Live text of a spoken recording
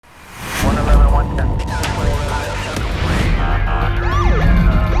Training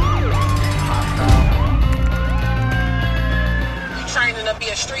to be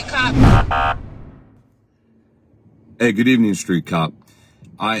a street cop. Hey, good evening, Street Cop.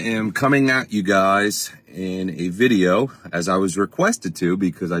 I am coming at you guys in a video as I was requested to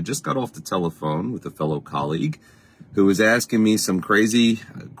because I just got off the telephone with a fellow colleague who was asking me some crazy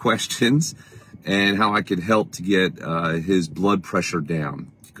questions and how I could help to get his blood pressure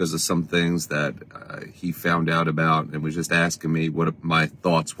down because of some things that he found out about and was just asking me what my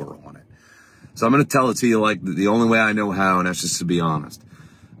thoughts were on it. So I'm going to tell it to you like the only way I know how, and that's just to be honest.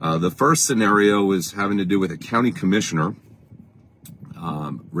 The first scenario was having to do with a county commissioner,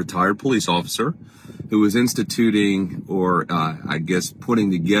 retired police officer, who was instituting or I guess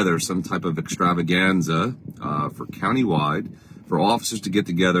putting together some type of extravaganza for countywide for officers to get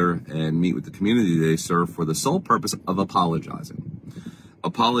together and meet with the community they serve for the sole purpose of apologizing.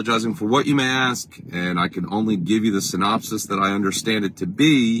 Apologizing for what, you may ask, and I can only give you the synopsis that I understand it to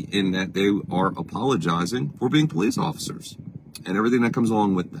be, in that they are apologizing for being police officers and everything that comes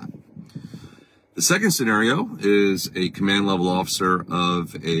along with that. The second scenario is a command level officer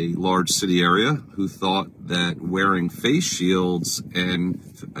of a large city area who thought that wearing face shields and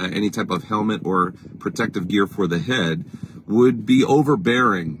any type of helmet or protective gear for the head would be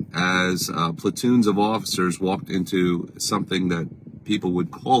overbearing as platoons of officers walked into something that people would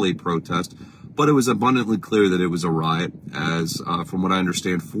call a protest, but it was abundantly clear that it was a riot, as from what I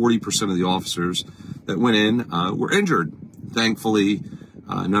understand, 40% of the officers that went in were injured. Thankfully,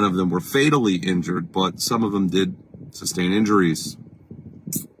 none of them were fatally injured, but some of them did sustain injuries.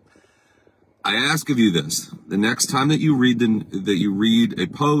 I ask of you this: the next time that you read a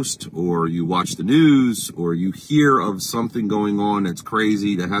post, or you watch the news, or you hear of something going on that's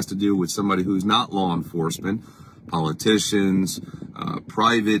crazy that has to do with somebody who's not law enforcement, politicians,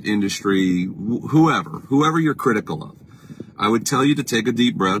 private industry, whoever you're critical of, I would tell you to take a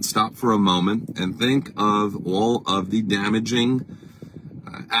deep breath, stop for a moment, and think of all of the damaging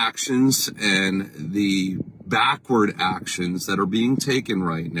actions and the backward actions that are being taken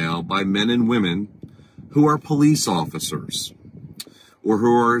right now by men and women who are police officers or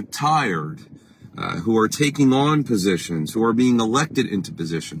who are retired, who are taking on positions, who are being elected into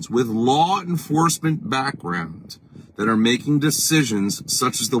positions with law enforcement background that are making decisions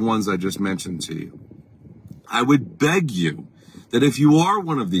such as the ones I just mentioned to you. I would beg you that if you are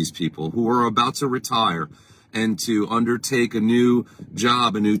one of these people who are about to retire and to undertake a new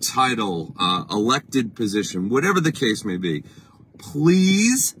job, a new title, elected position, whatever the case may be,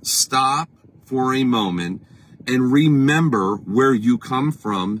 please stop for a moment and remember where you come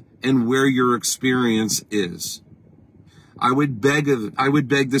from and where your experience is. I would beg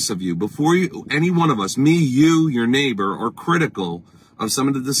this of you. Before any one of us, me, you, your neighbor, are critical of some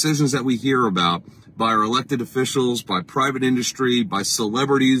of the decisions that we hear about by our elected officials, by private industry, by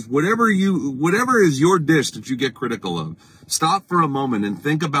celebrities, whatever is your dish that you get critical of. Stop for a moment and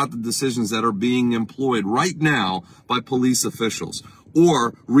think about the decisions that are being employed right now by police officials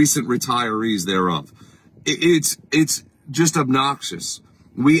or recent retirees thereof. It's just obnoxious.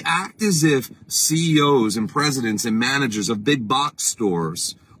 We act as if CEOs and presidents and managers of big box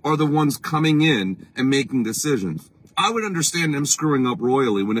stores are the ones coming in and making decisions. I would understand them screwing up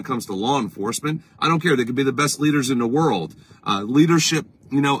royally when it comes to law enforcement. I don't care. They could be the best leaders in the world, leadership,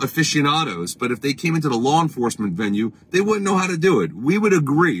 aficionados. But if they came into the law enforcement venue, they wouldn't know how to do it. We would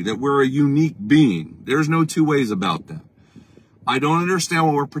agree that we're a unique being. There's no two ways about that. I don't understand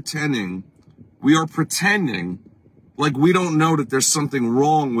why we're pretending. We are pretending like we don't know that there's something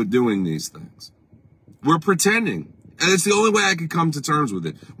wrong with doing these things. We're pretending. And it's the only way I could come to terms with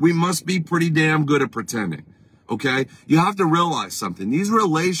it. We must be pretty damn good at pretending. Okay? You have to realize something. These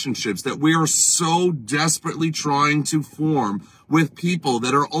relationships that we are so desperately trying to form with people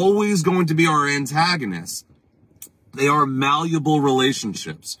that are always going to be our antagonists, they are malleable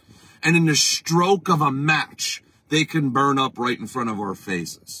relationships. And in the stroke of a match, they can burn up right in front of our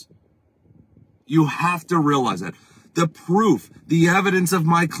faces. You have to realize that. The proof, the evidence of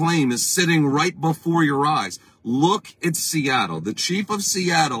my claim is sitting right before your eyes. Look at Seattle. The chief of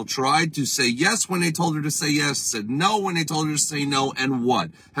Seattle tried to say yes when they told her to say yes, said no when they told her to say no, and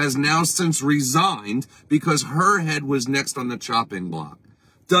what? Has now since resigned because her head was next on the chopping block.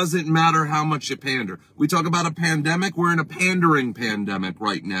 Doesn't matter how much you pander. We talk about a pandemic. We're in a pandering pandemic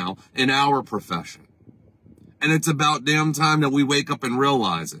right now in our profession. And it's about damn time that we wake up and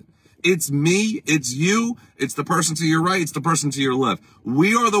realize it. It's me, it's you, it's the person to your right, it's the person to your left.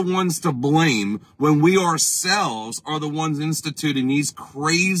 We are the ones to blame when we ourselves are the ones instituting these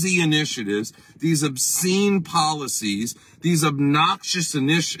crazy initiatives, these obscene policies, these obnoxious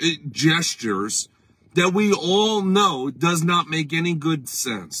gestures that we all know does not make any good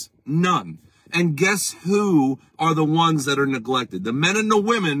sense. None. And guess who are the ones that are neglected? The men and the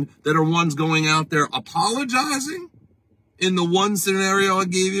women that are ones going out there apologizing in the one scenario I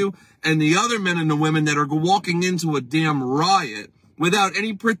gave you, and the other men and the women that are walking into a damn riot without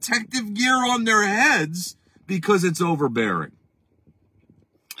any protective gear on their heads because it's overbearing.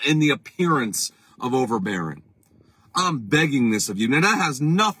 In the appearance of overbearing. I'm begging this of you. Now, that has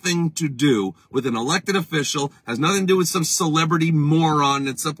nothing to do with an elected official, has nothing to do with some celebrity moron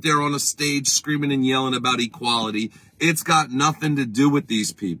that's up there on a stage screaming and yelling about equality. It's got nothing to do with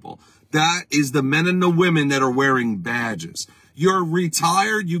these people. That is the men and the women that are wearing badges. You're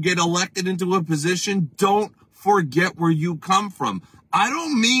retired, you get elected into a position, don't forget where you come from. I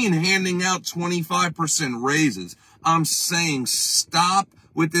don't mean handing out 25% raises. I'm saying stop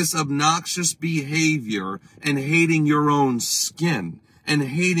with this obnoxious behavior and hating your own skin and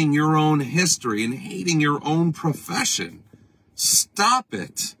hating your own history and hating your own profession. Stop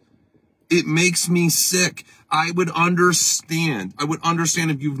it. It makes me sick. I would understand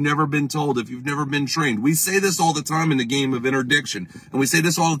if you've never been told, if you've never been trained. We say this all the time in the game of interdiction. And we say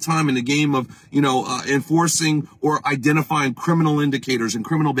this all the time in the game of, enforcing or identifying criminal indicators and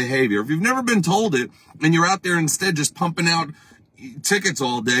criminal behavior. If you've never been told it and you're out there instead just pumping out tickets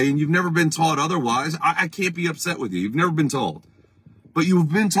all day and you've never been taught otherwise, I can't be upset with you. You've never been told. But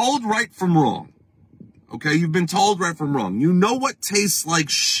you've been told right from wrong. Okay? You've been told right from wrong. You know what tastes like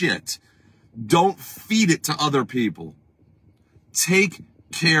shit. Don't feed it to other people. Take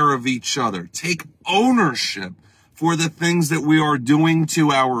care of each other. Take ownership for the things that we are doing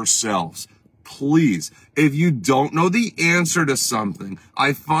to ourselves. Please, if you don't know the answer to something,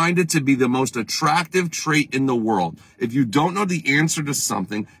 I find it to be the most attractive trait in the world. If you don't know the answer to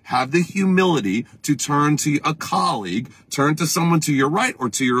something, have the humility to turn to a colleague, turn to someone to your right or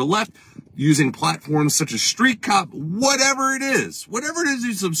to your left, using platforms such as Street Cop, whatever it is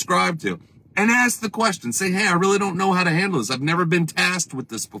you subscribe to. And ask the question. Say, hey, I really don't know how to handle this. I've never been tasked with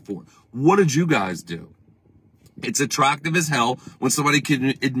this before. What did you guys do? It's attractive as hell when somebody can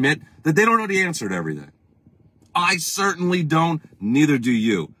admit that they don't know the answer to everything. I certainly don't. Neither do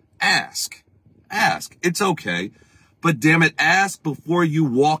you. Ask. It's okay. But damn it, ask before you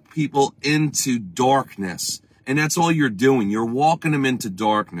walk people into darkness. And that's all you're doing. You're walking them into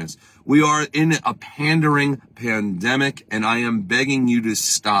darkness. We are in a pandering pandemic, and I am begging you to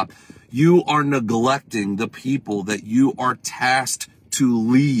stop. You are neglecting the people that you are tasked to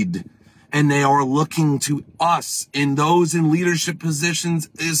lead. And they are looking to us in those in leadership positions,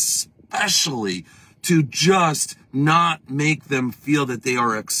 especially to just not make them feel that they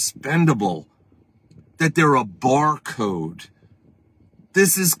are expendable, that they're a barcode.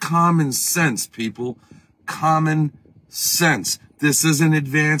 This is common sense, people. Common sense. This isn't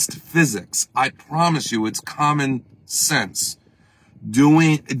advanced physics. I promise you, it's common sense.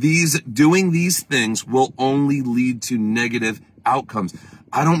 Doing these things will only lead to negative outcomes.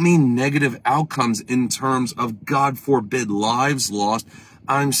 I don't mean negative outcomes in terms of, God forbid, lives lost.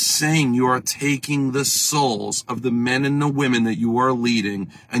 I'm saying you are taking the souls of the men and the women that you are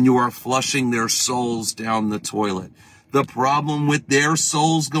leading and you are flushing their souls down the toilet. The problem with their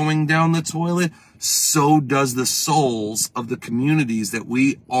souls going down the toilet, so does the souls of the communities that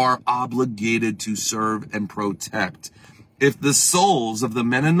we are obligated to serve and protect. If the souls of the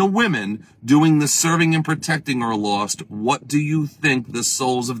men and the women doing the serving and protecting are lost, what do you think the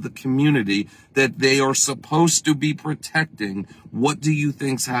souls of the community that they are supposed to be protecting, what do you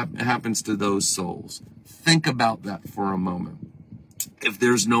think happens to those souls? Think about that for a moment. If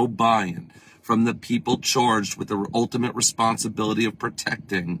there's no buy-in from the people charged with the ultimate responsibility of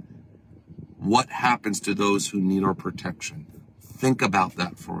protecting, what happens to those who need our protection? Think about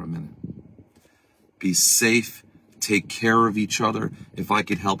that for a minute. Be safe. Take care of each other. If I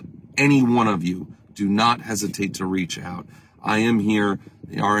could help any one of you, do not hesitate to reach out. I am here.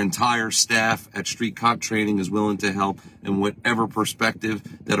 Our entire staff at Street Cop Training is willing to help in whatever perspective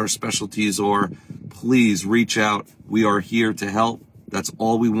that our specialties are. Please reach out. We are here to help. That's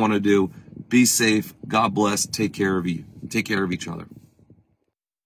all we want to do. Be safe. God bless. Take care of you. Take care of each other.